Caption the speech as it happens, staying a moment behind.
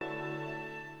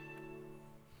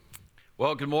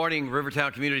Well, good morning,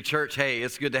 Rivertown Community Church. Hey,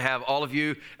 it's good to have all of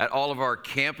you at all of our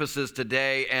campuses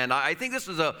today. And I think this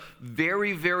is a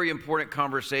very, very important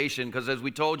conversation because as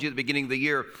we told you at the beginning of the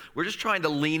year, we're just trying to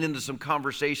lean into some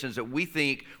conversations that we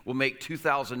think will make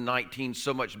 2019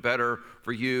 so much better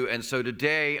for you. And so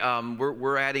today,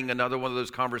 we're adding another one of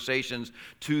those conversations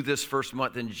to this first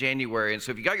month in January. And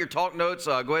so if you got your talk notes,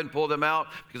 go ahead and pull them out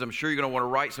because I'm sure you're going to want to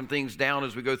write some things down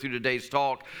as we go through today's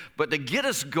talk. But to get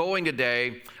us going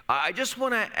today, I just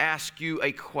want to ask you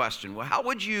a question. Well, how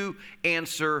would you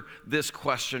answer this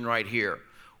question right here?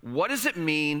 What does it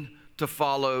mean to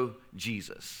follow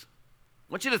Jesus?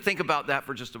 I want you to think about that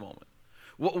for just a moment.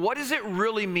 What does it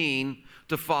really mean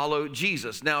to follow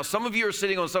Jesus? Now, some of you are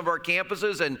sitting on some of our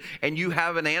campuses and you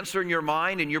have an answer in your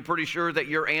mind and you're pretty sure that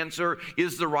your answer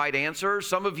is the right answer.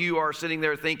 Some of you are sitting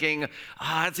there thinking,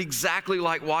 that's exactly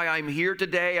like why I'm here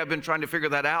today. I've been trying to figure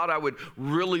that out. I would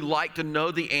really like to know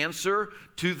the answer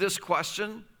to this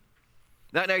question.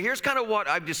 Now here's kind of what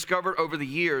I've discovered over the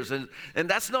years, and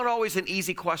that's not always an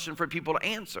easy question for people to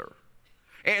answer.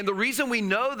 And the reason we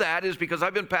know that is because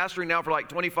I've been pastoring now for like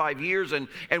 25 years, and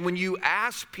when you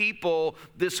ask people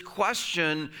this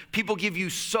question, people give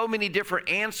you so many different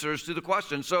answers to the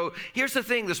question. So here's the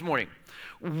thing this morning.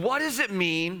 What does it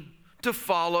mean to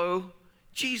follow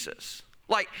Jesus?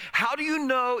 Like, how do you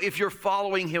know if you're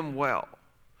following him well?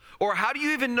 Or how do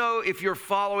you even know if you're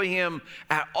following him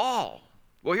at all?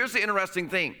 Well, here's the interesting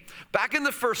thing. Back in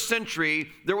the first century,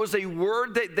 there was a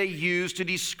word that they used to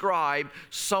describe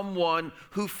someone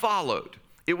who followed.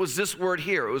 It was this word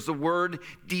here. It was the word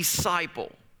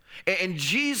disciple. And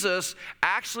Jesus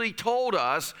actually told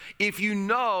us if you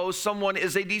know someone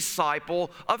is a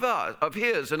disciple of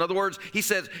his. In other words, he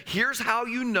says, here's how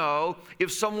you know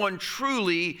if someone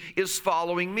truly is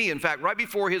following me. In fact, right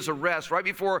before his arrest, right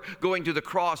before going to the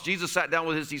cross, Jesus sat down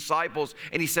with his disciples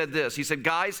and he said this. He said,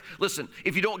 guys, listen,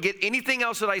 if you don't get anything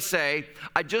else that I say,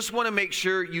 I just want to make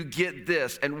sure you get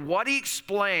this. And what he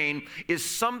explained is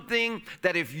something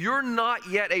that if you're not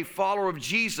yet a follower of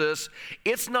Jesus,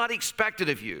 it's not expected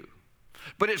of you.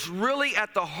 But it's really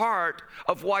at the heart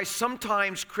of why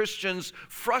sometimes Christians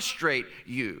frustrate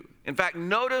you. In fact,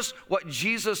 notice what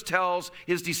Jesus tells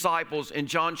his disciples in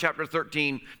John chapter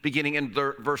 13, beginning in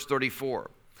verse 34.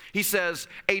 He says,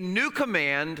 a new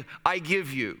command I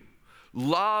give you,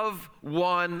 love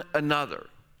one another.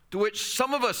 To which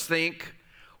some of us think,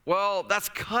 well, that's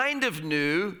kind of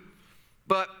new.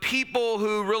 But people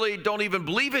who really don't even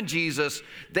believe in Jesus,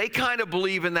 they kind of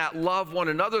believe in that love one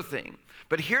another thing.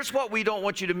 But here's what we don't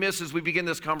want you to miss as we begin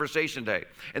this conversation today.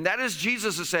 And that is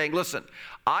Jesus is saying, listen,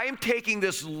 I'm taking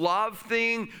this love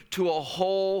thing to a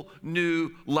whole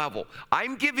new level.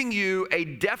 I'm giving you a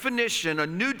definition, a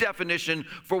new definition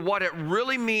for what it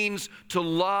really means to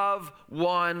love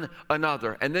one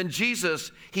another. And then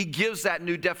Jesus, he gives that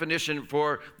new definition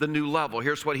for the new level.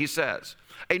 Here's what he says.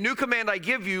 A new command I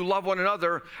give you, love one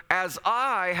another. As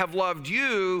I have loved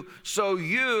you, so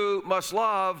you must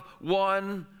love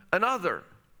one another.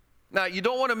 Now, you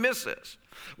don't want to miss this.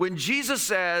 When Jesus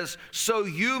says, so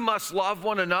you must love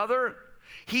one another,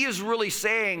 he is really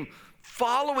saying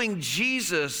following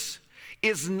Jesus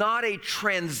is not a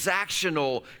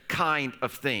transactional kind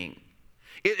of thing.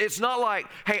 It's not like,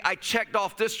 hey, I checked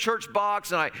off this church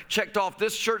box and I checked off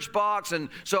this church box, and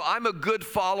so I'm a good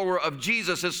follower of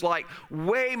Jesus. It's like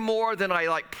way more than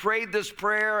I prayed this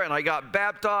prayer and I got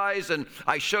baptized and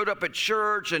I showed up at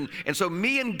church. And so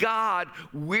me and God,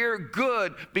 we're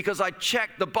good because I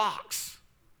checked the box.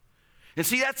 And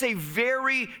see, that's a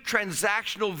very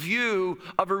transactional view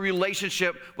of a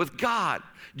relationship with God.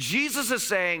 Jesus is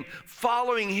saying,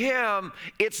 following him,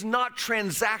 it's not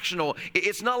transactional.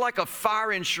 It's not like a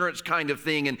fire insurance kind of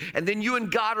thing, and then you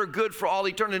and God are good for all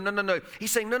eternity. No.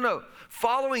 He's saying, no.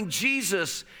 Following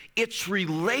Jesus, it's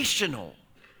relational,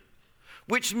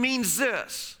 which means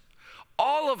this.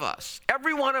 All of us,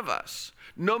 every one of us,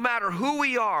 no matter who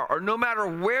we are or no matter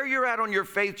where you're at on your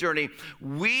faith journey,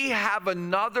 we have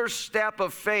another step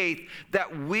of faith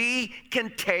that we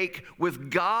can take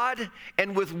with God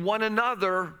and with one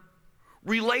another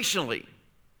relationally.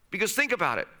 Because think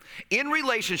about it. In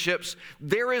relationships,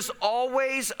 there is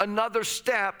always another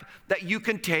step that you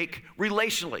can take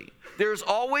relationally. There's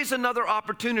always another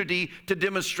opportunity to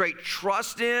demonstrate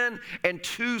trust in and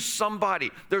to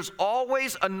somebody. There's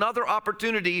always another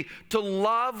opportunity to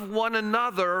love one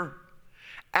another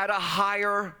at a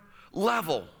higher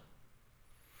level.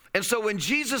 And so when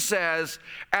Jesus says,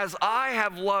 as I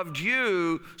have loved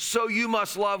you, so you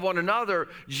must love one another,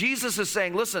 Jesus is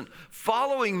saying, listen,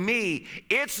 following me,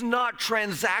 it's not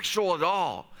transactional at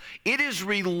all. It is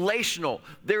relational.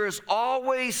 There is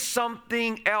always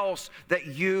something else that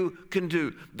you can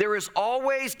do. There is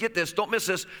always, get this, don't miss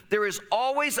this, there is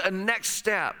always a next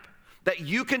step that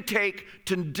you can take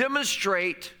to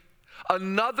demonstrate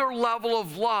another level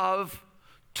of love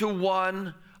to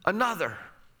one another.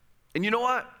 And you know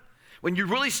what? When you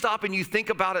really stop and you think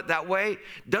about it that way,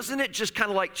 doesn't it just kind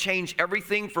of like change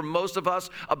everything for most of us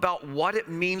about what it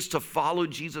means to follow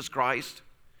Jesus Christ?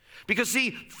 Because see,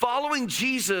 following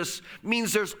Jesus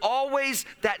means there's always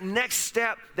that next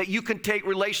step that you can take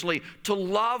relationally to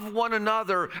love one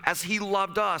another as he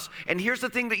loved us. And here's the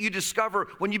thing that you discover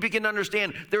when you begin to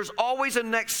understand, there's always a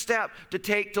next step to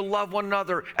take to love one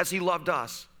another as he loved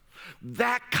us.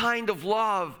 That kind of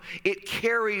love, it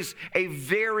carries a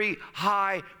very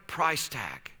high price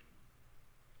tag.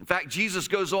 In fact, Jesus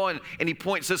goes on and he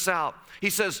points this out.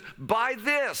 He says, by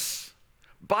this,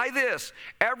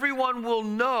 everyone will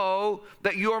know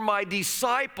that you're my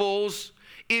disciples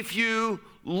if you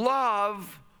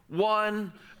love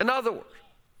one another.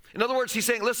 In other words, he's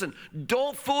saying, listen,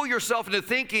 don't fool yourself into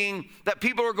thinking that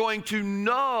people are going to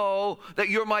know that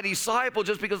you're my disciple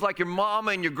just because like your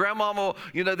mama and your grandmama,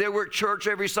 you know, they were at church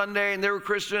every Sunday and they were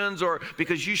Christians, or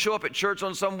because you show up at church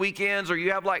on some weekends, or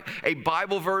you have like a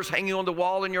Bible verse hanging on the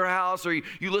wall in your house, or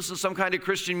you listen to some kind of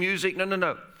Christian music.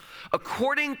 No.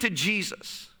 According to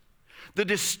Jesus, the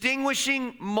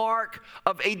distinguishing mark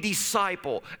of a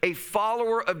disciple, a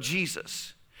follower of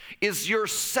Jesus, is your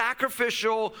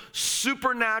sacrificial,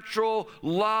 supernatural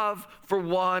love for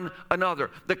one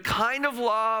another. The kind of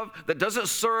love that doesn't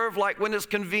serve like when it's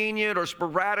convenient or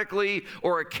sporadically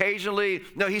or occasionally.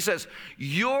 No, he says,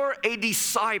 you're a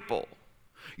disciple.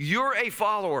 You're a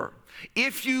follower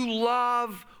if you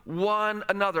love one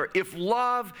another. If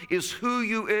love is who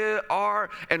you are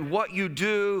and what you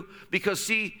do, because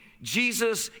see,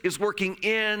 Jesus is working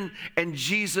in and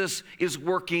Jesus is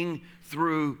working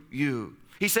through you.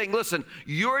 He's saying, listen,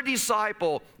 you're a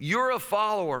disciple, you're a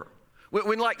follower.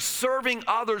 When like serving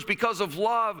others because of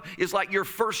love is like your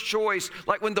first choice,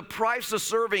 like when the price of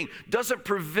serving doesn't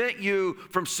prevent you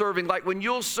from serving, like when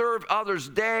you'll serve others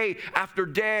day after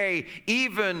day,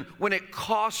 even when it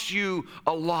costs you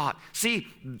a lot. See,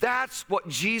 that's what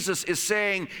Jesus is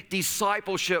saying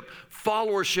discipleship,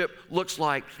 followership looks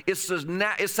like. It's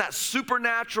that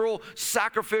supernatural,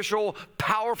 sacrificial,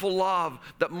 powerful love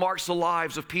that marks the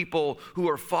lives of people who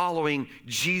are following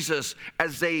Jesus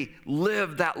as they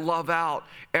live that love out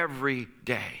every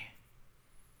day.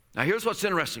 Now, here's what's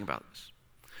interesting about this.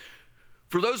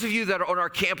 For those of you that are on our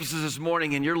campuses this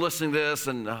morning and you're listening to this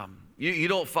and you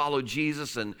don't follow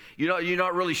Jesus and you're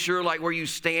not really sure like where you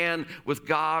stand with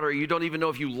God, or you don't even know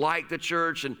if you like the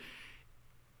church, and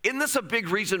isn't this a big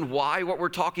reason why what we're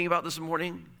talking about this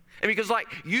morning? And because like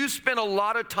you spend a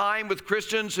lot of time with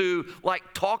Christians who like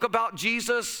talk about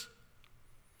Jesus,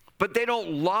 but they don't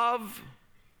love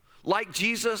like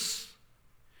Jesus.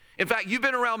 In fact, you've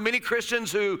been around many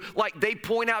Christians who like they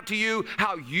point out to you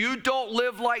how you don't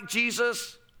live like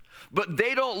Jesus, but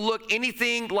they don't look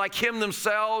anything like him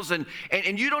themselves, and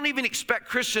you don't even expect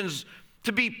Christians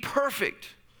to be perfect.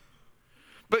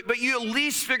 But you at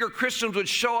least figure Christians would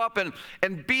show up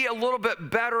and be a little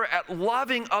bit better at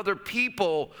loving other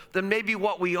people than maybe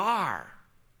what we are.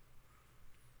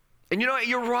 And you know,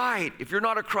 you're right if you're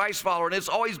not a Christ follower, and it's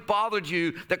always bothered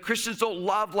you that Christians don't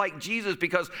love like Jesus,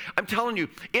 because I'm telling you,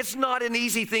 it's not an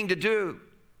easy thing to do.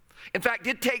 In fact,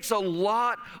 it takes a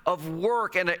lot of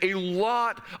work and a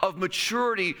lot of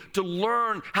maturity to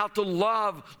learn how to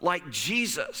love like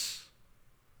Jesus.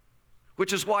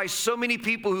 Which is why so many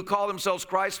people who call themselves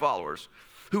Christ followers,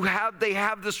 they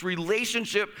have this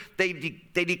relationship, they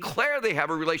declare they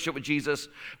have a relationship with Jesus,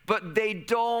 but they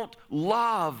don't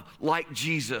love like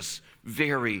Jesus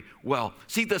very well.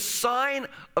 See, the sign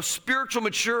of spiritual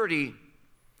maturity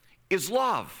is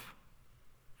love.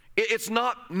 It's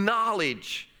not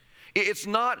knowledge. It's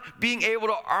not being able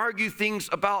to argue things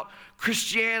about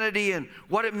Christianity and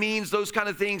what it means, those kind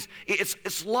of things.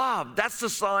 It's love. That's the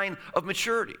sign of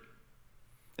maturity.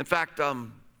 In fact,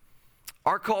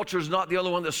 our culture is not the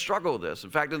only one that struggled with this. In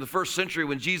fact, in the first century,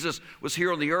 when Jesus was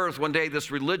here on the earth, one day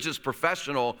this religious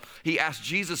professional, he asked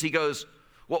Jesus, he goes,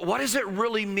 what does it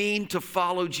really mean to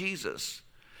follow Jesus?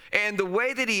 And the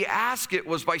way that he asked it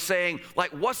was by saying, like,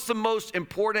 what's the most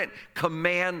important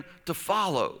command to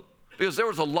follow? Because there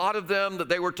was a lot of them that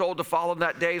they were told to follow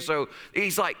that day. So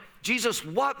he's like, Jesus,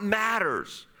 what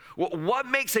matters? What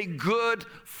makes a good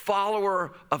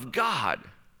follower of God?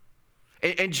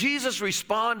 And Jesus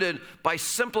responded by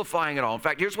simplifying it all. In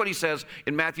fact, here's what he says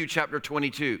in Matthew chapter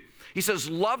 22. He says,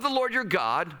 love the Lord your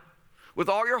God with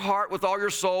all your heart, with all your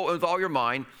soul, and with all your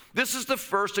mind. This is the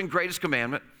first and greatest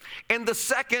commandment. And the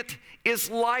second is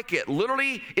like it.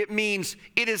 Literally, it means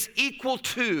it is equal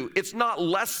to. It's not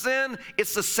less than,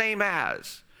 it's the same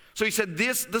as. So he said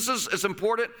this is as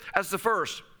important as the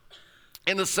first.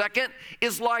 And the second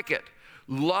is like it.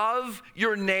 Love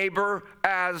your neighbor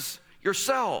as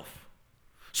yourself.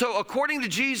 So according to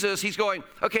Jesus, he's going,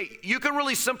 okay, you can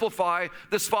really simplify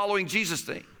this following Jesus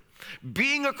thing.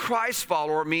 Being a Christ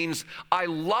follower means I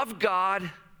love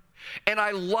God and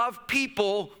I love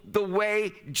people the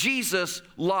way Jesus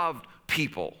loved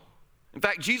people. In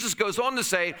fact, Jesus goes on to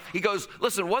say, he goes,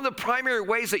 listen, one of the primary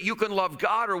ways that you can love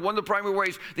God, or one of the primary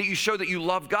ways that you show that you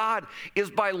love God, is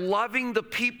by loving the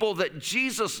people that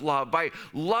Jesus loved, by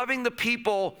loving the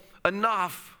people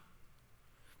enough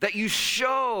that you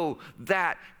show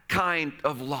that kind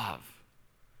of love.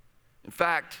 In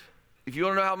fact, if you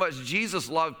want to know how much Jesus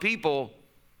loved people,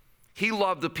 he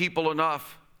loved the people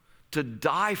enough to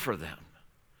die for them.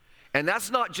 And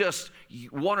that's not just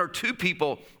one or two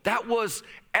people, that was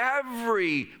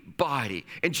everybody.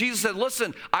 And Jesus said,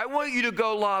 listen, I want you to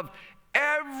go love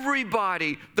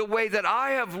everybody the way that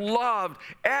I have loved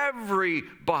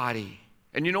everybody.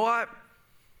 And you know what?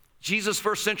 Jesus'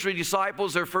 first century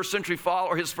disciples, his first century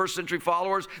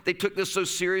followers, they took this so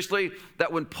seriously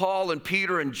that when Paul and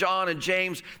Peter and John and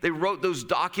James, they wrote those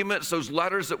documents, those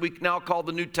letters that we now call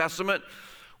the New Testament,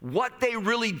 what they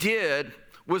really did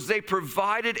was they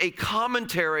provided a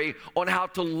commentary on how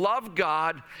to love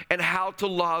God and how to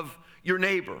love your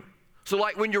neighbor. So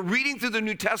like when you're reading through the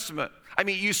New Testament, I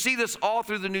mean, you see this all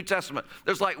through the New Testament.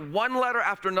 There's like one letter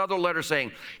after another letter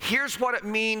saying, here's what it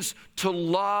means to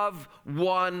love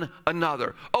one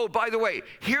another. Oh, by the way,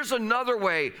 here's another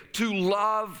way to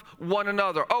love one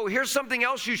another. Oh, here's something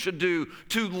else you should do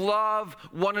to love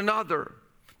one another.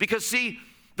 Because see,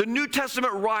 the New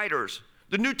Testament writers,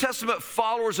 the New Testament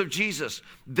followers of Jesus,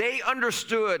 they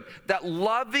understood that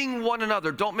loving one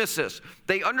another, don't miss this,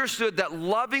 they understood that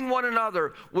loving one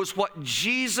another was what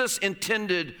Jesus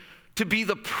intended to be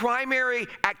the primary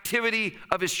activity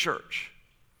of his church.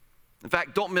 In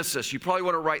fact, don't miss this. You probably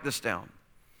want to write this down.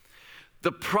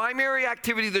 The primary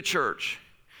activity of the church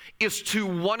is to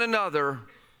one another.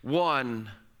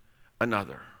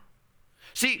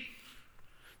 See,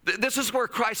 this is where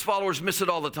Christ followers miss it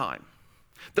all the time.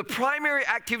 The primary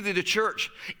activity of the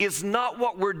church is not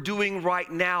what we're doing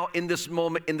right now in this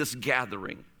moment, in this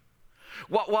gathering.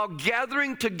 While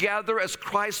gathering together as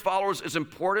Christ followers is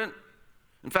important,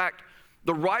 in fact,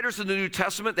 the writers of the New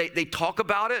Testament, they talk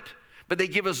about it, but they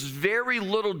give us very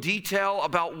little detail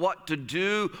about what to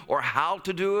do or how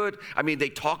to do it. I mean, they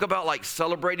talk about like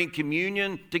celebrating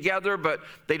communion together, but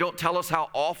they don't tell us how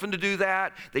often to do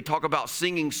that. They talk about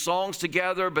singing songs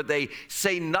together, but they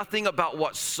say nothing about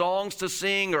what songs to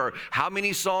sing or how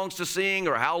many songs to sing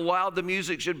or how loud the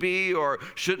music should be or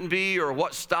shouldn't be or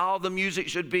what style the music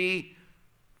should be.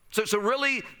 So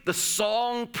really, the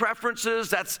song preferences,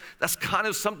 that's kind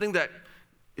of something that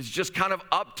is just kind of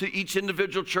up to each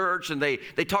individual church. And they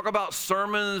talk about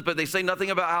sermons, but they say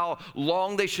nothing about how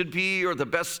long they should be or the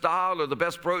best style or the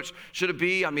best approach should it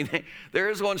be. I mean, there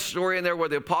is one story in there where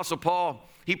the Apostle Paul,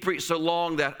 he preached so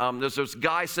long that there's this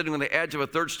guy sitting on the edge of a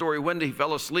third-story window. He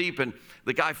fell asleep, and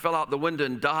the guy fell out the window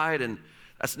and died. And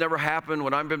that's never happened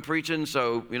when I've been preaching.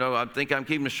 So, you know, I think I'm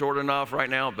keeping it short enough right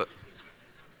now, but...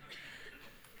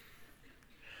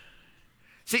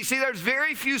 See, there's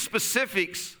very few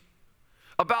specifics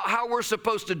about how we're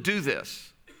supposed to do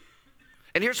this.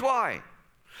 And here's why.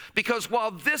 Because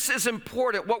while this is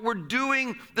important, what we're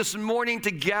doing this morning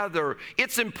together,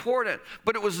 it's important,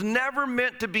 but it was never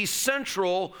meant to be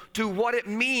central to what it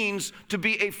means to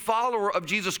be a follower of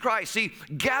Jesus Christ. See,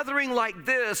 gathering like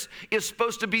this is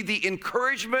supposed to be the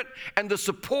encouragement and the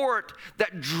support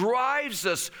that drives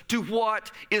us to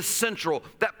what is central,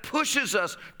 that pushes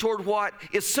us toward what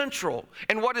is central.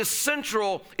 And what is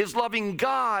central is loving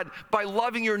God by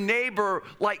loving your neighbor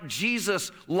like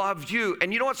Jesus loved you.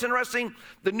 And you know what's interesting?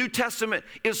 The New Testament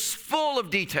is full of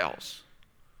details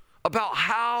about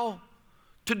how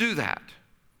to do that.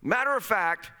 Matter of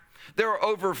fact, there are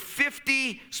over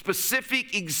 50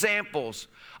 specific examples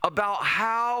about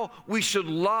how we should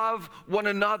love one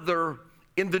another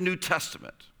in the New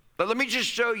Testament. But let me just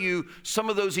show you some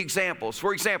of those examples.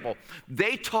 For example,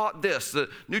 they taught this, the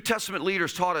New Testament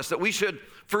leaders taught us that we should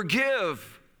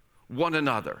forgive one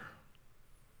another.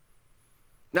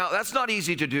 Now, that's not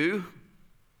easy to do,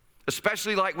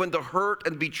 especially like when the hurt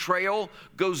and betrayal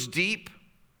goes deep.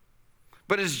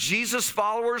 But as Jesus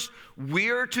followers,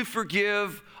 we're to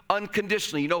forgive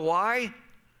unconditionally. You know why?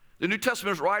 The New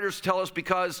Testament writers tell us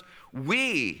because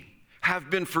we have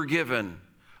been forgiven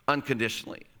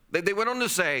unconditionally. They went on to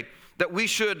say that we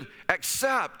should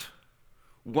accept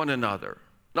one another.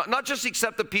 Not just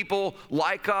accept the people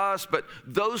like us, but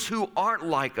those who aren't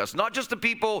like us. Not just the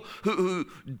people who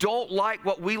don't like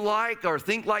what we like or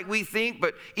think like we think,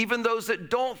 but even those that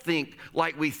don't think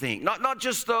like we think. Not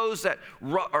just those that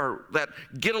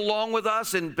get along with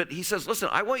us. But he says, listen,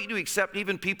 I want you to accept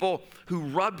even people who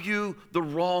rub you the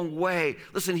wrong way.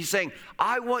 Listen, he's saying,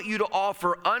 I want you to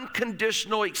offer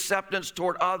unconditional acceptance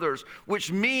toward others,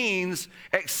 which means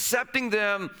accepting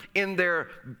them in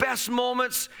their best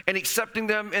moments and accepting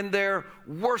them in their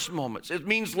worst moments. It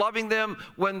means loving them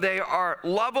when they are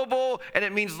lovable, and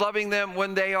it means loving them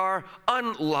when they are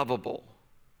unlovable.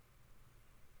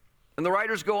 And the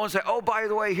writers go on and say, oh, by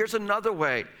the way, here's another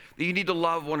way that you need to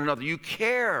love one another. You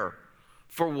care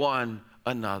for one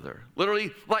another.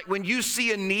 Literally, like when you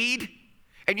see a need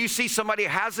and you see somebody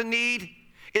has a need,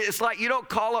 it's like you don't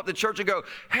call up the church and go,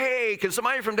 hey, can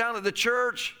somebody from down at the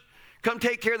church come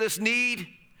take care of this need?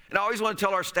 And I always want to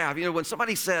tell our staff, when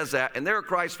somebody says that and they're a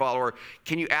Christ follower,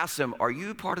 can you ask them, are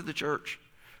you part of the church?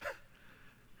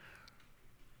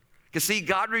 Because see,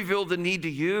 God revealed the need to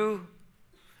you.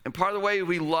 And part of the way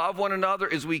we love one another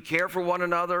is we care for one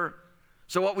another.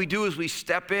 So what we do is we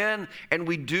step in and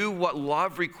we do what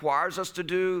love requires us to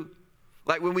do.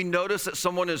 Like when we notice that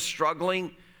someone is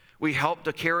struggling, we help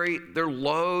to carry their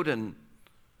load and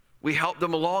we help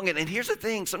them along. And here's the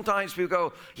thing, sometimes people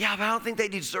go, yeah, but I don't think they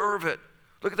deserve it.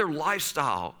 Look at their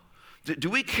lifestyle. Do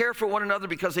we care for one another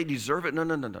because they deserve it? No.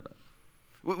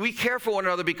 We care for one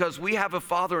another because we have a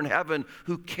Father in heaven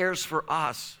who cares for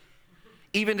us,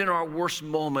 even in our worst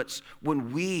moments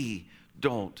when we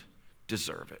don't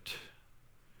deserve it.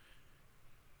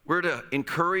 We're to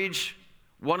encourage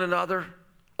one another.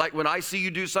 Like when I see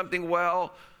you do something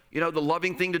well, the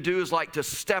loving thing to do is like to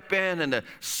step in and to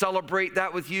celebrate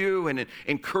that with you and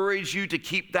encourage you to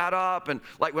keep that up. And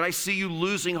like when I see you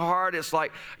losing heart, it's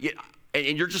like,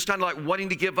 and you're just kind of like wanting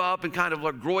to give up and kind of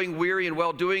like growing weary and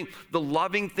well-doing. The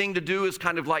loving thing to do is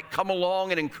kind of like come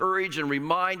along and encourage and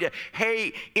remind you,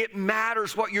 hey, it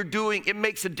matters what you're doing. It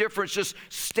makes a difference. Just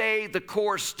stay the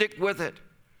course, stick with it.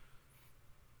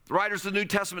 The writers of the New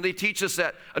Testament, they teach us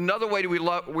that another way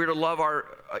we're to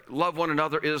love one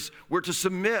another is we're to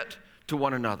submit to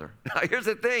one another. Now, here's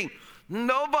the thing.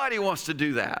 Nobody wants to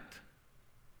do that.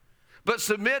 But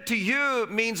submit to you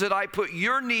means that I put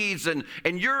your needs and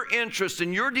your interests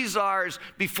and your desires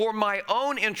before my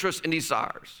own interests and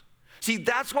desires. See,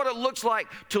 that's what it looks like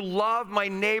to love my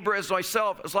neighbor as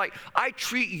myself. It's like I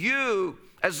treat you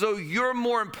as though you're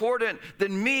more important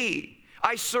than me.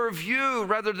 I serve you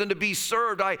rather than to be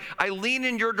served. I lean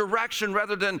in your direction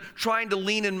rather than trying to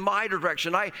lean in my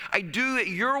direction. I do it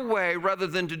your way rather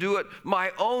than to do it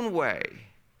my own way.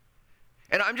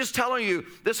 And I'm just telling you,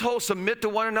 this whole submit to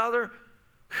one another,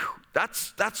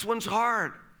 that's one's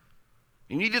hard.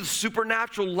 You need the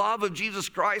supernatural love of Jesus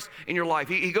Christ in your life.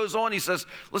 He goes on, he says,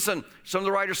 listen, some of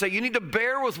the writers say, you need to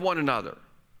bear with one another.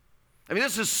 I mean,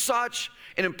 this is such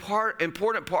an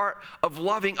important part of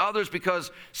loving others because,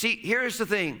 see, here's the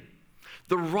thing.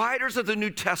 The writers of the New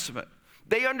Testament,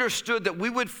 they understood that we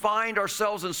would find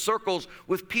ourselves in circles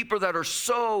with people that are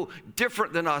so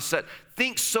different than us, that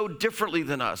think so differently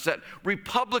than us, that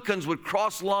Republicans would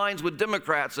cross lines with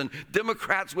Democrats and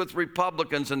Democrats with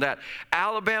Republicans, and that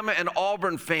Alabama and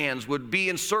Auburn fans would be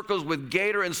in circles with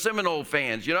Gator and Seminole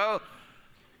fans, That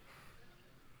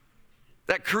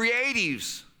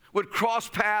creatives would cross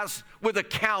paths with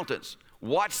accountants.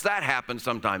 Watch that happen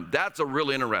sometime. That's a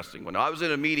really interesting one. I was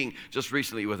in a meeting just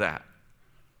recently with that.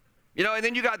 And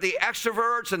then you got the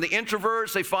extroverts and the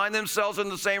introverts. They find themselves in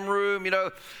the same room,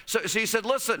 So he said,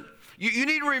 listen, you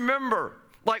need to remember,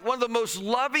 like one of the most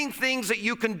loving things that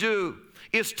you can do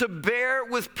is to bear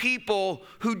with people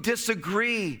who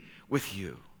disagree with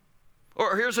you.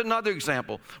 Or here's another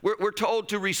example. We're told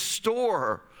to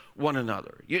restore one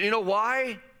another. You know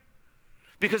why?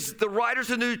 Because the writers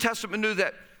of the New Testament knew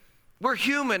that we're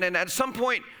human, and at some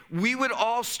point we would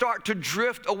all start to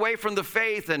drift away from the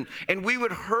faith, and we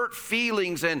would hurt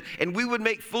feelings, and we would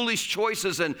make foolish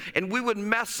choices, and we would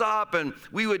mess up, and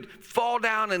we would fall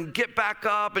down and get back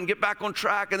up and get back on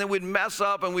track, and then we'd mess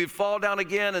up and we'd fall down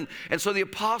again. And so the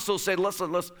apostles said,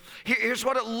 listen, here's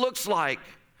what it looks like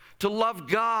to love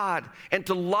God and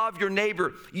to love your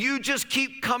neighbor. You just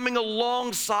keep coming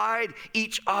alongside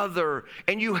each other,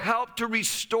 and you help to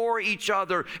restore each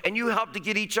other, and you help to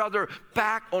get each other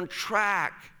back on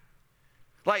track.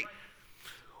 Like,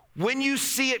 When you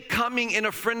see it coming in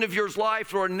a friend of yours'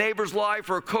 life or a neighbor's life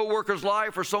or a coworker's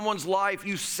life or someone's life,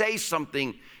 you say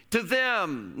something to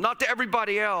them, not to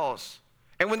everybody else.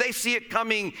 And when they see it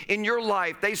coming in your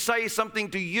life, they say something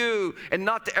to you and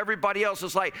not to everybody else.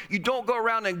 It's like you don't go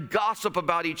around and gossip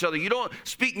about each other. You don't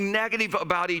speak negative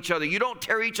about each other. You don't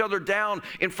tear each other down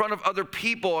in front of other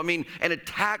people, and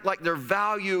attack like their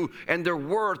value and their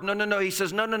worth. No. He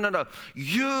says, no.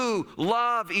 You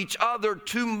love each other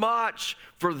too much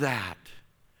for that.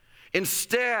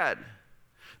 Instead,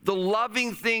 the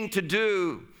loving thing to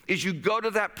do is you go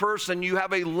to that person, you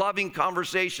have a loving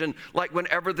conversation, like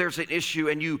whenever there's an issue,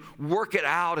 and you work it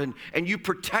out, and you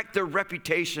protect their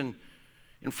reputation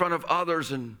in front of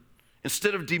others, and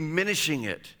instead of diminishing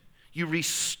it, you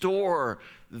restore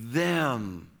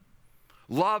them.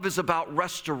 Love is about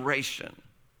restoration,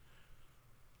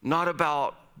 not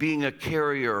about being a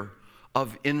carrier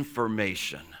of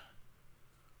information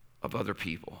of other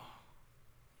people.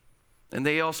 And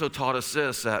they also taught us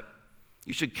this, that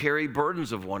you should carry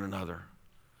burdens of one another.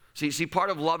 See,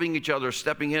 part of loving each other is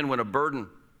stepping in when a burden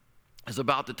is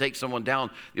about to take someone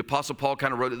down. The Apostle Paul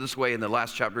kind of wrote it this way in the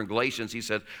last chapter in Galatians. He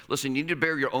said, listen, you need to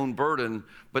bear your own burden,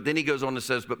 but then he goes on and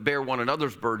says, but bear one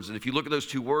another's burdens. And if you look at those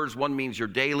two words, one means your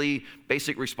daily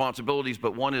basic responsibilities,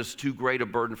 but one is too great a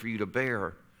burden for you to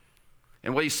bear.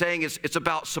 And what he's saying is it's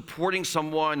about supporting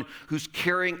someone who's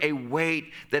carrying a weight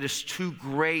that is too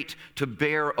great to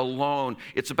bear alone.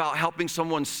 It's about helping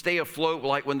someone stay afloat,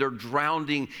 like when they're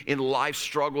drowning in life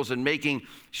struggles, and making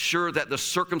sure that the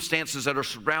circumstances that are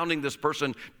surrounding this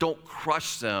person don't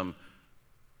crush them,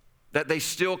 that they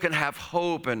still can have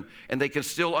hope and they can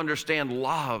still understand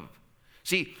love.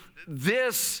 See,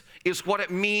 this is what it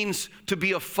means to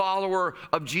be a follower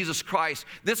of Jesus Christ.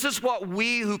 This is what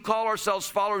we who call ourselves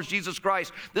followers of Jesus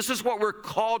Christ, this is what we're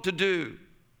called to do.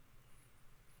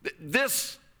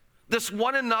 This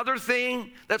one another thing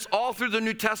that's all through the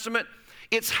New Testament,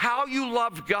 it's how you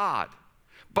love God,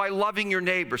 by loving your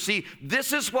neighbor. See,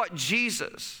 this is what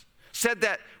Jesus said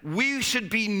that we should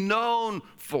be known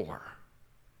for.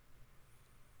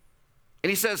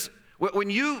 And he says, when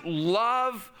you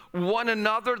love one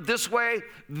another this way,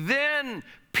 then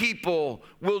people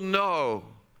will know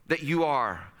that you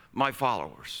are my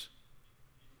followers.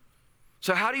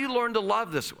 So how do you learn to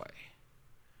love this way?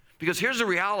 Because here's the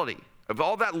reality. Of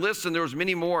all that list, and there was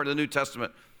many more in the New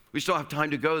Testament, we still have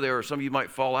time to go there, or some of you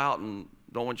might fall out and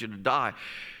don't want you to die.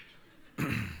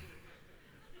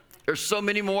 There's so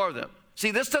many more of them.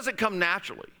 See, this doesn't come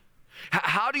naturally.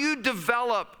 How do you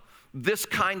develop this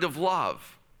kind of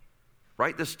love?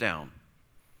 Write this down.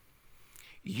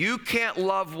 You can't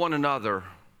love one another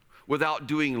without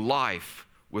doing life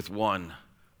with one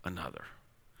another.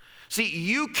 See,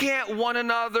 you can't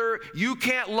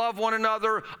love one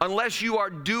another unless you are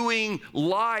doing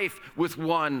life with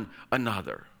one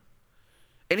another.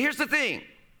 And here's the thing.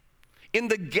 In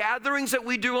the gatherings that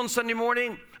we do on Sunday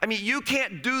morning, you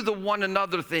can't do the one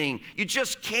another thing. You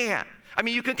just can't.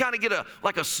 You can kind of get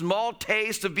a small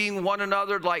taste of being one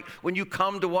another, like when you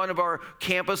come to one of our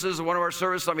campuses or one of our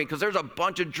services. Because there's a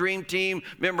bunch of Dream Team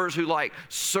members who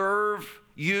serve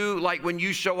you, like when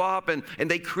you show up, and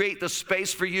they create the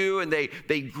space for you, and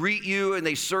they greet you and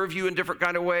they serve you in different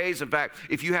kind of ways. In fact,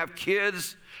 if you have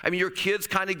kids, your kids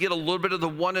kind of get a little bit of the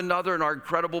one another in our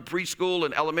incredible preschool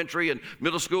and elementary and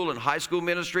middle school and high school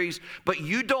ministries, but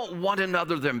you don't one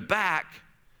another them back.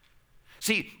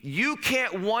 See, you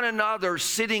can't one another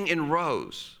sitting in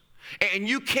rows. And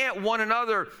you can't one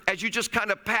another as you just kind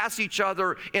of pass each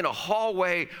other in a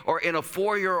hallway or in a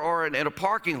foyer or in a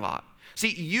parking lot.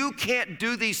 See, you can't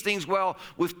do these things well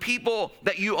with people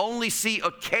that you only see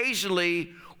occasionally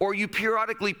or you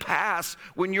periodically pass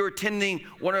when you're attending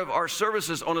one of our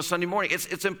services on a Sunday morning.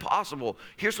 It's impossible.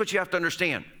 Here's what you have to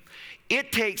understand.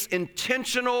 It takes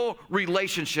intentional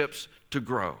relationships to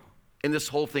grow in this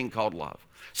whole thing called love.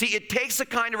 See, it takes the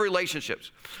kind of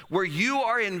relationships where you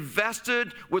are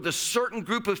invested with a certain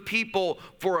group of people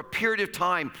for a period of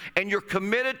time, and you're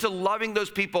committed to loving those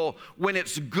people when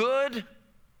it's good,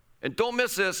 and don't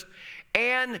miss this,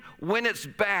 and when it's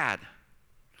bad,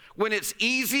 when it's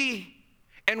easy,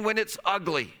 and when it's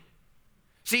ugly.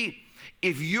 See,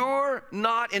 if you're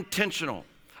not intentional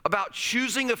about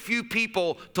choosing a few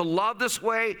people to love this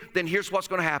way, then here's what's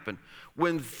going to happen.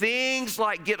 When things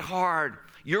get hard,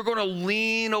 you're going to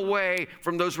lean away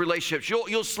from those relationships.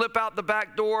 You'll slip out the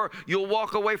back door. You'll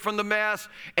walk away from the mess.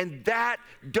 And that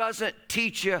doesn't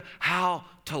teach you how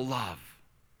to love.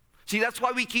 See, that's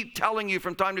why we keep telling you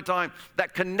from time to time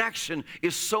that connection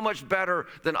is so much better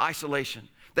than isolation.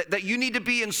 That you need to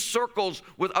be in circles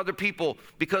with other people,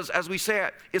 because as we say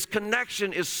it,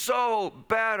 connection is so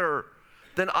better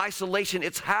than isolation.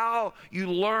 It's how you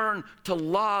learn to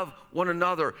love one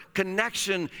another.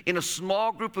 Connection in a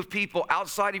small group of people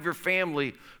outside of your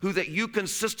family who that you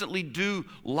consistently do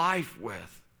life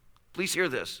with. Please hear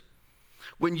this.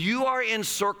 When you are in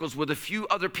circles with a few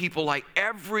other people like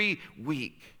every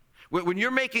week, when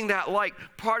you're making that like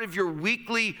part of your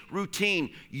weekly routine,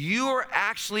 you are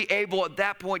actually able at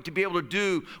that point to be able to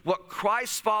do what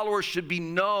Christ's followers should be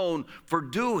known for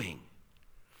doing.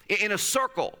 In a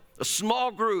circle, a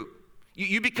small group,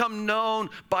 you become known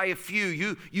by a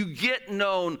few. You get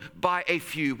known by a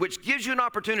few, which gives you an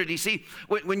opportunity. See,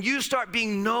 when you start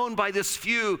being known by this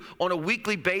few on a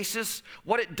weekly basis,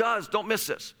 what it does, don't miss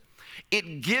this,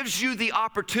 it gives you the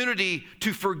opportunity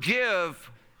to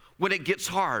forgive when it gets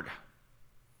hard.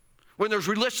 When there's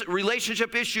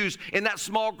relationship issues in that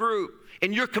small group,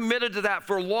 and you're committed to that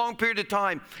for a long period of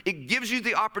time, it gives you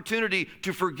the opportunity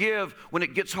to forgive when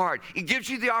it gets hard. It gives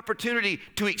you the opportunity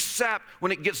to accept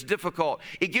when it gets difficult.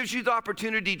 It gives you the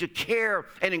opportunity to care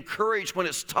and encourage when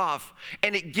it's tough.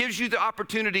 And it gives you the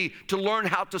opportunity to learn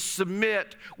how to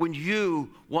submit when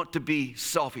you want to be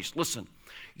selfish. Listen.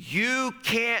 You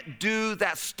can't do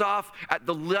that stuff at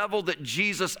the level that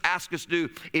Jesus asked us to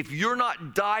do if you're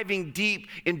not diving deep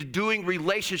into doing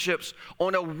relationships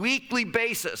on a weekly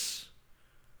basis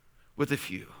with a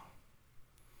few.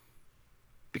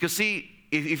 Because see,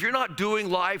 if you're not doing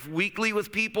life weekly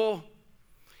with people,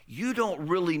 you don't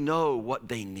really know what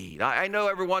they need. I know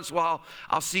every once in a while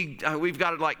I'll see, we've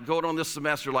got it like going on this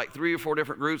semester, like 3 or 4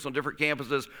 different groups on different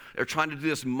campuses. They're trying to do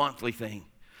this monthly thing.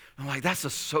 I'm like, that's a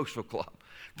social club.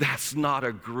 That's not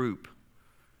a group.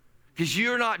 Because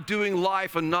you're not doing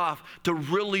life enough to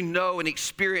really know and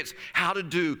experience how to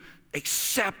do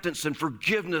acceptance and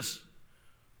forgiveness.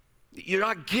 You're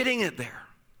not getting it there.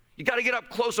 You got to get up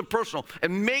close and personal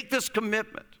and make this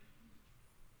commitment.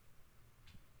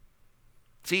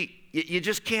 See, you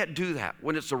just can't do that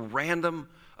when it's a random,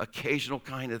 occasional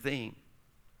kind of thing.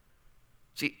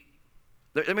 See,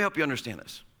 let me help you understand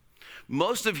this.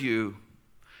 Most of you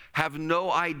have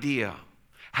no idea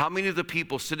how many of the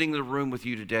people sitting in the room with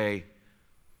you today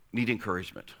need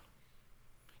encouragement.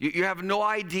 You have no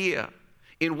idea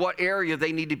in what area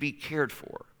they need to be cared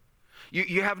for.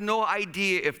 You have no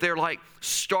idea if they're like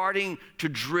starting to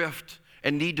drift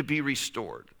and need to be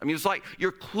restored. I mean, it's like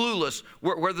you're clueless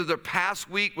whether their past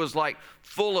week was like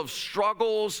full of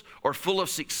struggles or full of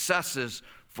successes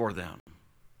for them.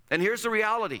 And here's the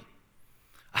reality.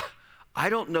 I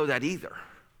don't know that either.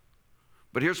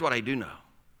 But here's what I do know.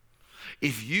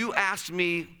 If you asked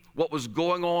me what was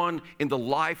going on in the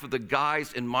life of the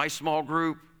guys in my small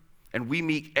group, and we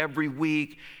meet every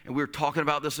week, and we were talking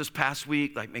about this past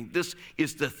week, like, man, this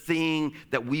is the thing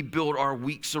that we build our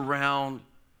weeks around.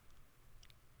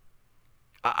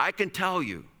 I can tell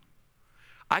you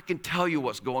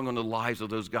what's going on in the lives of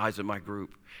those guys in my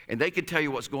group, and they can tell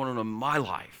you what's going on in my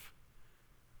life,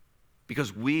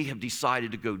 because we have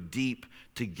decided to go deep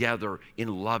together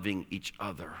in loving each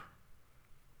other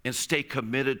and stay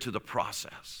committed to the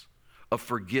process of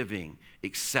forgiving,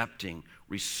 accepting,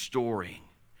 restoring,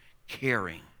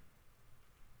 caring.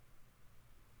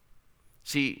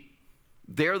 See,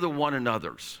 they're the one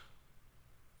another's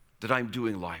that I'm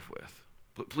doing life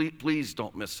with. Please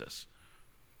don't miss this.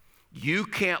 You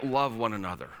can't love one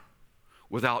another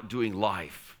without doing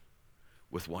life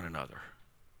with one another.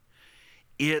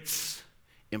 It's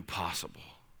impossible.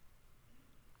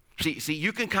 See,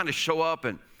 you can kind of show up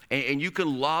and you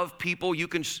can love people. You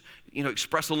can,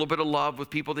 express a little bit of love with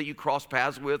people that you cross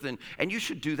paths with, and you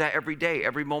should do that every day,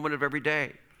 every moment of every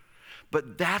day.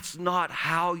 But that's not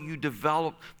how you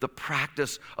develop the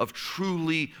practice of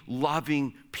truly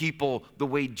loving people the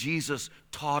way Jesus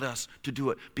taught us to do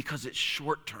it, because it's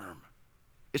short term.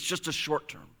 It's just a short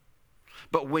term.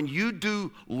 But when you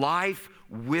do life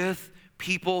with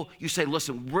people, you say,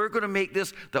 listen, we're going to make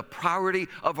this the priority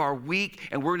of our week,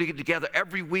 and we're going to get together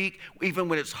every week, even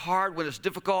when it's hard, when it's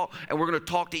difficult, and we're going to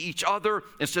talk to each other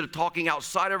instead of talking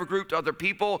outside of a group to other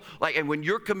people. And when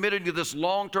you're committed to this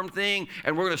long-term thing,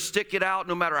 and we're going to stick it out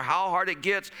no matter how hard it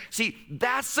gets. See,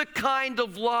 that's the kind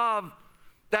of love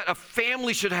that a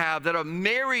family should have, that a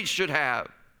marriage should have.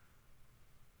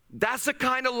 That's the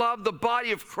kind of love the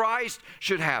body of Christ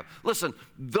should have. Listen,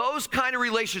 those kind of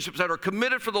relationships that are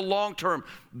committed for the long term,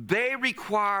 they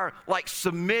require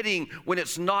submitting when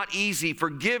it's not easy,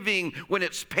 forgiving when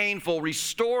it's painful,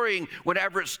 restoring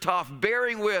whenever it's tough,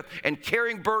 bearing with and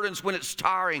carrying burdens when it's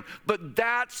tiring. But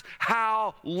that's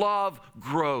how love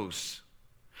grows.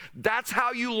 That's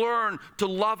how you learn to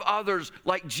love others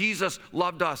like Jesus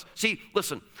loved us. See,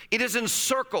 listen, it is in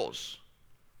circles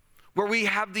where we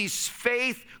have these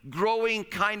faith-growing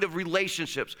kind of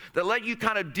relationships that let you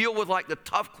kind of deal with like the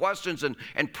tough questions and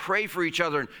pray for each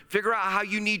other and figure out how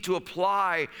you need to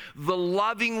apply the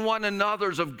loving one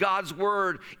another's of God's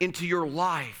word into your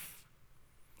life.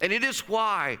 And it is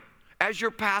why, as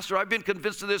your pastor, I've been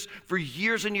convinced of this for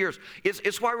years and years.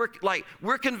 It's why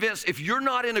we're convinced if you're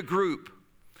not in a group,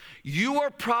 you are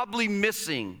probably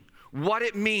missing what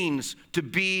it means to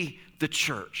be the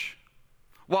church.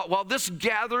 While this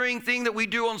gathering thing that we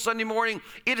do on Sunday morning,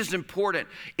 it is important.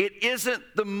 It isn't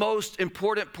the most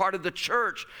important part of the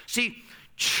church. See,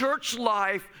 church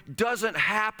life doesn't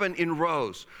happen in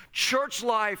rows. Church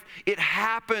life, it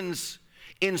happens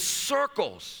in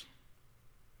circles.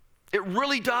 It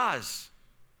really does.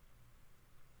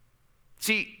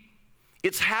 See,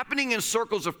 it's happening in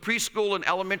circles of preschool and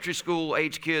elementary school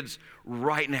age kids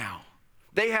right now.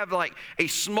 They have like a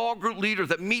small group leader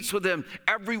that meets with them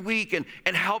every week and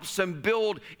helps them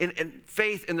build in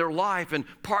faith in their life and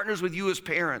partners with you as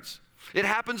parents. It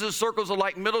happens in circles of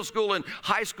like middle school and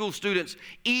high school students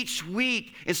each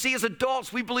week. And see, as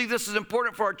adults, we believe this is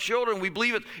important for our children. We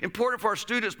believe it's important for our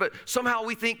students, but somehow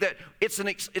we think that it's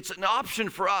an option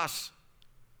for us.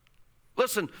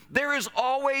 Listen, there is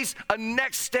always a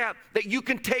next step that you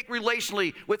can take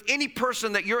relationally with any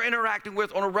person that you're interacting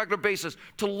with on a regular basis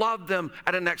to love them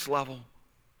at a next level.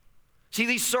 See,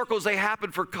 these circles, they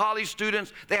happen for college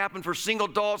students, they happen for single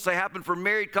adults, they happen for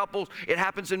married couples. It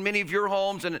happens in many of your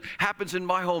homes, and it happens in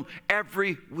my home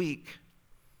every week.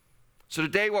 So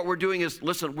today what we're doing is,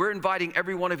 listen, we're inviting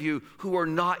every one of you who are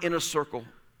not in a circle.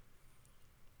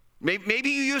 Maybe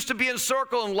you used to be in a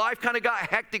circle and life kind of got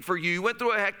hectic for you. You went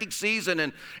through a hectic season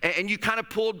and you kind of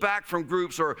pulled back from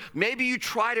groups, or maybe you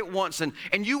tried it once and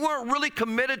you weren't really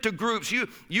committed to groups.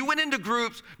 You went into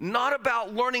groups not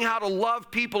about learning how to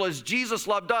love people as Jesus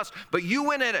loved us, but you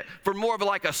went in it for more of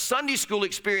like a Sunday school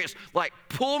experience, like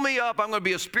pull me up, I'm going to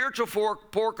be a spiritual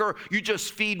porker, you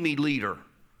just feed me leader.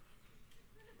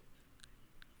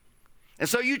 And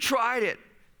so you tried it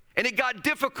and it got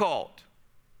difficult.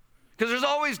 Because there's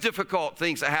always difficult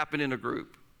things that happen in a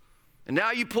group. And now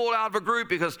you pulled out of a group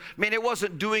because, man, it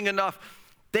wasn't doing enough.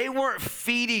 They weren't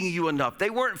feeding you enough.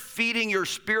 They weren't feeding your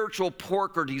spiritual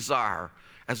pork or desire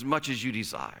as much as you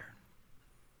desire.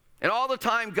 And all the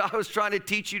time, God was trying to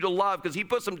teach you to love because he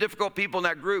put some difficult people in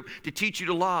that group to teach you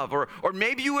to love. Or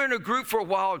maybe you were in a group for a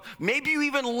while. Maybe you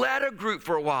even led a group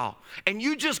for a while. And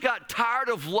you just got tired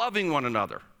of loving one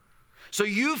another. So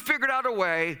you figured out a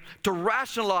way to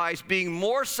rationalize being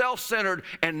more self-centered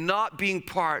and not being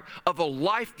part of a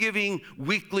life-giving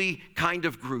weekly kind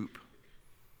of group.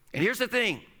 And here's the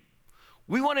thing.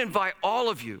 We want to invite all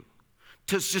of you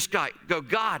to just go,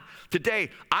 God, today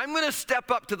I'm going to step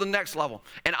up to the next level.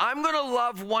 And I'm going to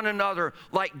love one another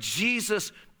like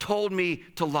Jesus told me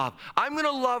to love. I'm going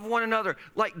to love one another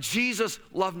like Jesus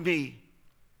loved me.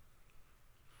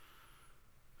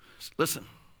 Listen.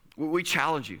 We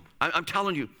challenge you. I'm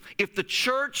telling you, if the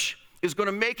church is going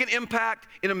to make an impact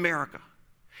in America,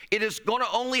 it is going to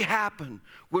only happen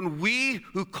when we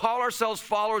who call ourselves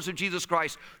followers of Jesus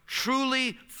Christ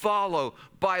truly follow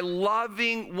by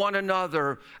loving one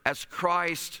another as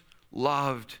Christ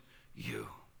loved you.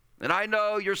 And I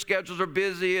know your schedules are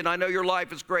busy, and I know your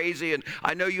life is crazy, and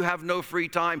I know you have no free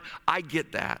time. I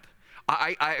get that.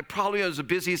 I probably am as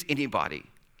busy as anybody.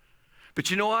 But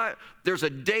you know what? There's a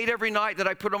date every night that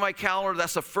I put on my calendar.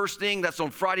 That's the first thing. That's on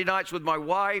Friday nights with my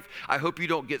wife. I hope you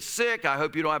don't get sick. I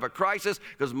hope you don't have a crisis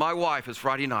because my wife is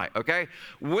Friday night, okay?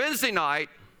 Wednesday night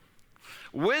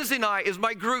is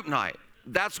my group night.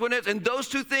 That's when and those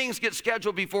two things get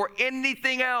scheduled before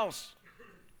anything else.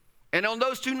 And on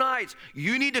those two nights,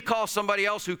 you need to call somebody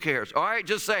else who cares, all right?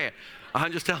 Just say it.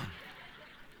 I'm just telling you.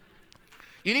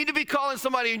 You need to be calling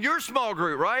somebody in your small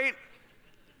group, right?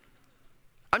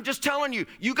 I'm just telling you,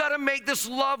 you got to make this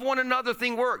love one another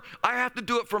thing work. I have to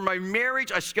do it for my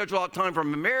marriage. I schedule out time for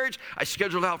my marriage. I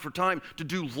schedule out for time to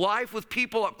do life with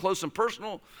people up close and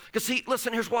personal. Because see,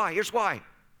 listen, here's why.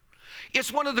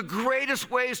 It's one of the greatest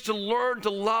ways to learn to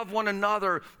love one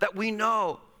another that we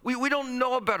know. We don't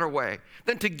know a better way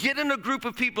than to get in a group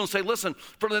of people and say, listen,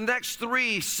 for the next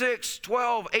 3, 6,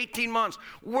 12, 18 months,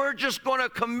 we're just going to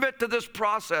commit to this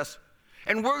process.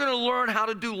 And we're going to learn how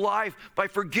to do life by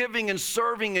forgiving and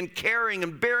serving and caring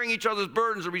and bearing each other's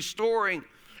burdens and restoring.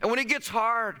 And when it gets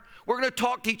hard, we're going to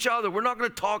talk to each other. We're not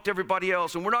going to talk to everybody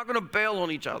else, and we're not going to bail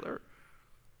on each other.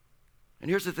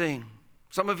 And here's the thing.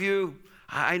 Some of you,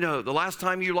 I know, the last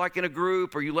time you in a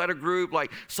group or you led a group,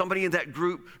 like somebody in that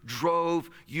group drove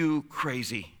you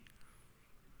crazy.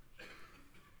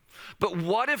 But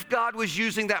what if God was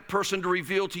using that person to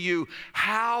reveal to you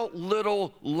how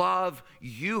little love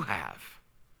you have?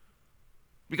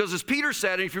 Because as Peter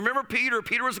said, and if you remember Peter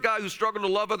was a guy who struggled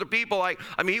to love other people.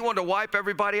 He wanted to wipe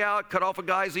everybody out, cut off a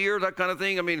guy's ear, that kind of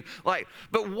thing.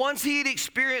 But once he'd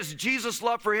experienced Jesus'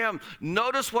 love for him,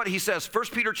 notice what he says. 1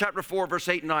 Peter chapter 4, verse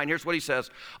 8 and 9. Here's what he says.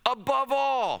 Above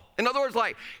all. In other words,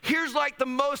 here's the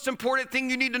most important thing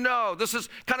you need to know. This is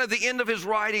kind of the end of his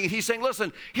writing. He's saying,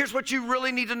 listen, here's what you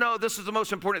really need to know. This is the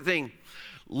most important thing.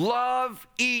 Love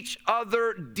each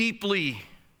other deeply,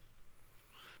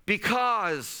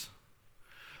 because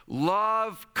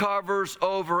love covers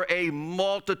over a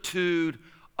multitude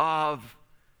of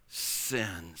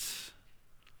sins.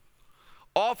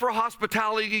 Offer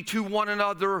hospitality to one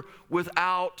another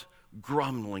without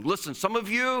grumbling. Listen, some of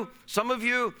you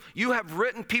have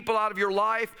written people out of your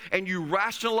life and you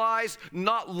rationalize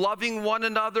not loving one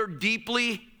another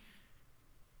deeply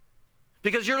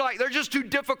because you're they're just too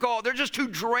difficult, they're just too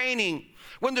draining.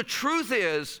 When the truth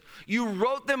is, you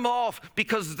wrote them off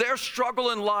because their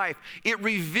struggle in life, it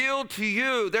revealed to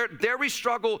you, their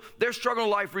struggle in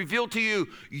life revealed to you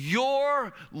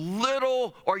your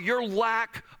little or your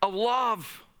lack of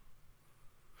love.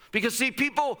 Because see,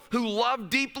 people who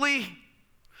love deeply,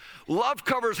 love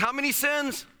covers how many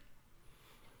sins?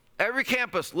 Every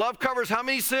campus, love covers how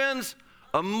many sins?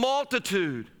 A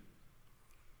multitude.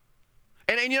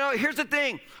 And here's the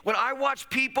thing. When I watch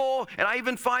people, and I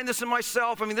even find this in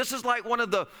myself, this is one of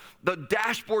the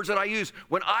dashboards that I use.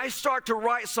 When I start to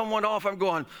write someone off, I'm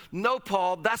going, no,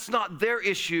 Paul, that's not their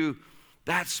issue.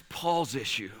 That's Paul's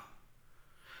issue.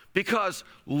 Because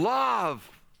love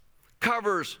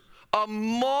covers a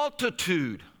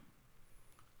multitude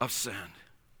of sin.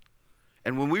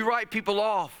 And when we write people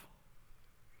off,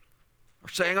 or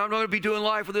saying, I'm not going to be doing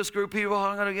life with this group of people,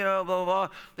 I'm going to, blah, blah, blah.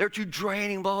 They're too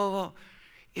draining, blah, blah, blah.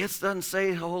 It doesn't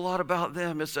say a whole lot about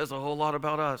them. It says a whole lot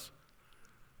about us.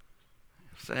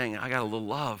 Saying, I got a little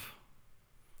love.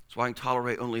 That's why I can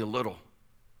tolerate only a little.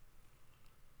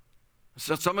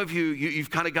 So some of you've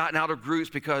kind of gotten out of groups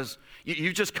because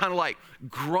you just kind of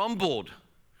grumbled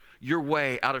your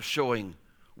way out of showing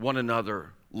one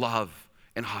another love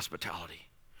and hospitality.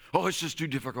 Oh, it's just too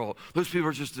difficult. Those people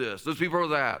are just this. Those people are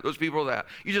that. Those people are that.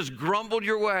 You just grumbled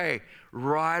your way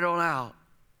right on out.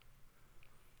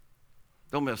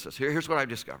 Don't miss this. Here's what I've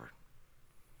discovered.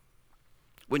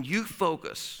 When you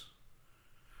focus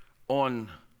on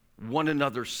one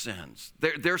another's sins,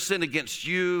 their sin against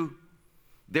you,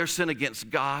 their sin against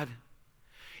God,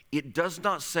 it does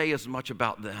not say as much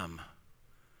about them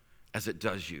as it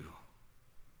does you.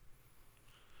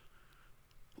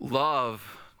 Love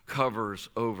covers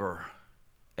over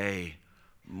a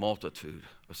multitude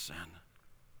of sin.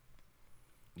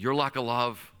 Your lack of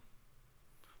love,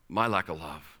 my lack of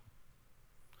love,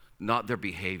 not their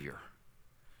behavior,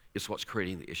 is what's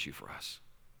creating the issue for us.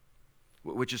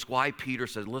 Which is why Peter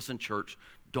said, listen, church,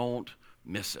 don't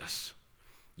miss this.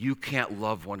 You can't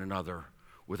love one another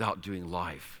without doing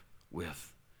life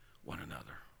with one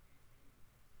another.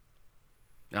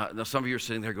 Now some of you are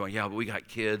sitting there going, yeah, but we got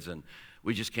kids and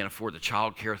we just can't afford the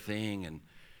child care thing. And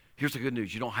here's the good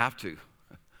news, you don't have to.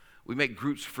 We make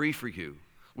groups free for you.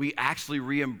 We actually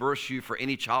reimburse you for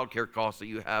any child care costs that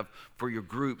you have for your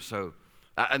group.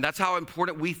 And that's how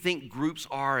important we think groups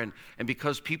are. And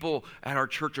because people at our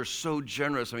church are so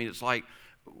generous, it's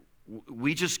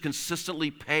we just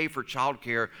consistently pay for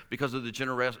childcare because of the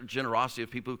generosity of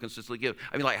people who consistently give.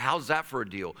 How's that for a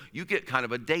deal? You get kind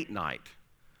of a date night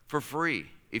for free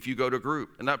if you go to a group.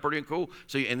 Isn't that pretty cool?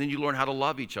 And then you learn how to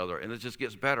love each other, and it just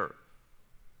gets better.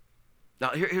 Now,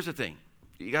 here's the thing.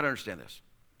 You got to understand this.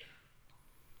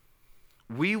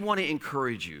 We want to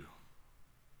encourage you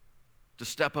to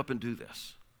step up and do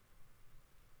this.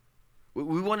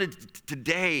 We wanted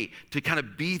today to kind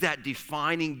of be that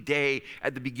defining day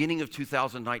at the beginning of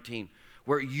 2019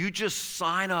 where you just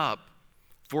sign up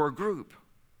for a group.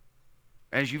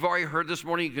 As you've already heard this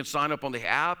morning, you can sign up on the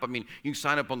app. You can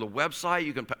sign up on the website.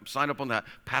 You can sign up on that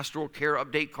pastoral care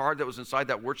update card that was inside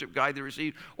that worship guide they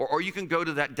received. Or you can go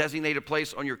to that designated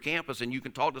place on your campus and you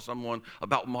can talk to someone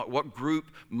about what group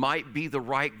might be the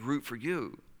right group for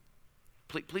you.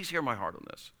 Please hear my heart on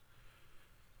this.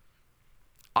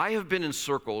 I have been in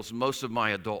circles most of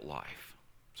my adult life.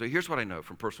 So here's what I know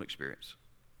from personal experience.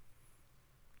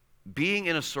 Being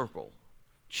in a circle,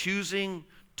 choosing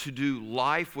to do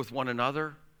life with one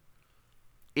another,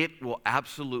 it will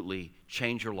absolutely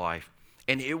change your life.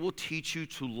 And it will teach you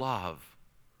to love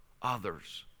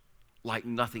others like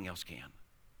nothing else can.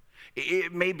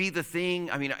 It may be the thing,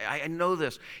 I know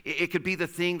this. It could be the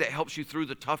thing that helps you through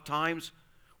the tough times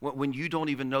when you don't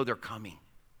even know they're coming.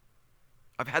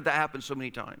 I've had that happen so many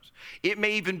times. It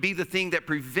may even be the thing that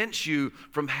prevents you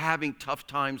from having tough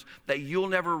times that you'll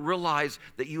never realize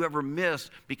that you ever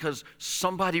missed because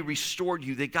somebody restored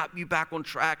you. They got you back on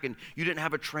track and you didn't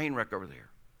have a train wreck over there.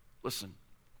 Listen,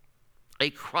 a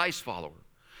Christ follower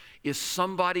is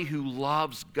somebody who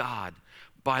loves God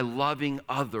by loving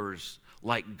others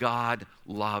like God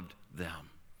loved them.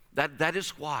 That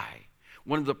is why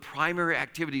one of the primary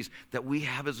activities that we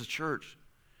have as a church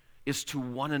is to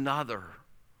one another.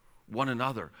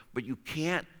 But you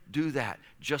can't do that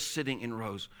just sitting in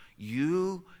rows.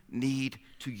 You need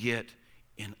to get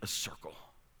in a circle.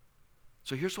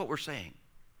 So here's what we're saying.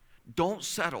 Don't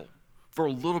settle for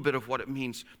a little bit of what it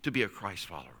means to be a Christ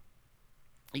follower.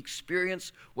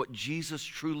 Experience what Jesus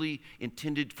truly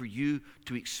intended for you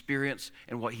to experience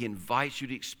and what he invites you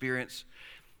to experience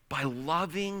by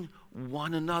loving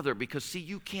one another. Because see,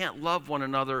 you can't love one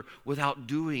another without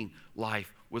doing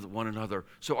life with one another.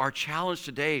 So our challenge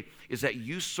today is that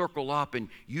you circle up and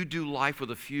you do life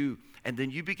with a few, and then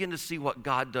you begin to see what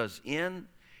God does in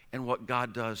and what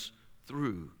God does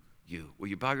through you. Will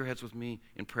you bow your heads with me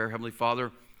in prayer? Heavenly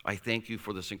Father, I thank you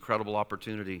for this incredible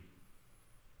opportunity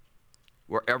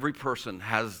where every person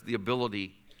has the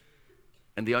ability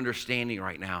and the understanding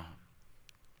right now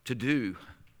to do,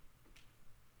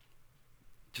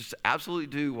 just absolutely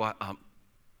do what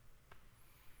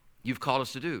you've called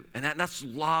us to do. And that's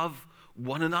love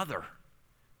one another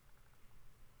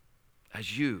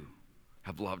as you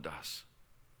have loved us.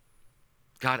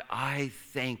 God, I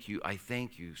thank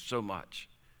you so much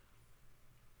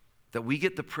that we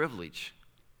get the privilege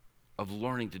of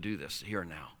learning to do this here and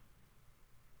now.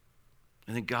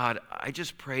 And then God, I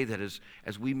just pray that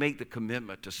as we make the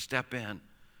commitment to step in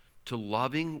to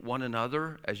loving one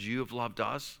another as you have loved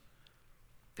us,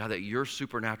 God, that your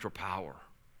supernatural power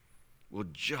will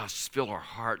just fill our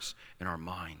hearts and our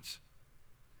minds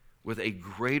with a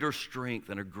greater strength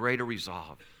and a greater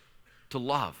resolve to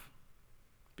love.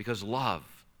 Because love,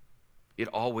 it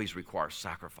always requires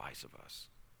sacrifice of us.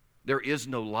 There is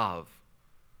no love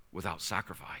without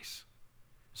sacrifice.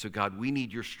 So God, we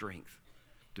need your strength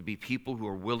to be people who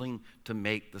are willing to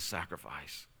make the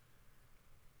sacrifice.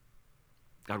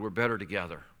 God, we're better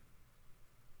together.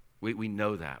 We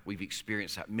know that. We've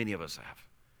experienced that. Many of us have.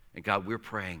 And God, we're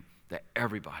praying that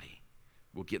everybody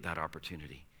will get that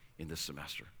opportunity in this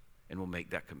semester and we'll make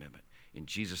that commitment. In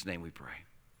Jesus' name we pray.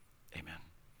 Amen.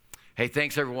 Hey,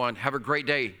 thanks everyone. Have a great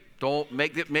day. Don't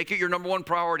make it your number one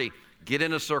priority. Get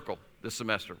in a circle this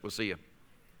semester. We'll see you.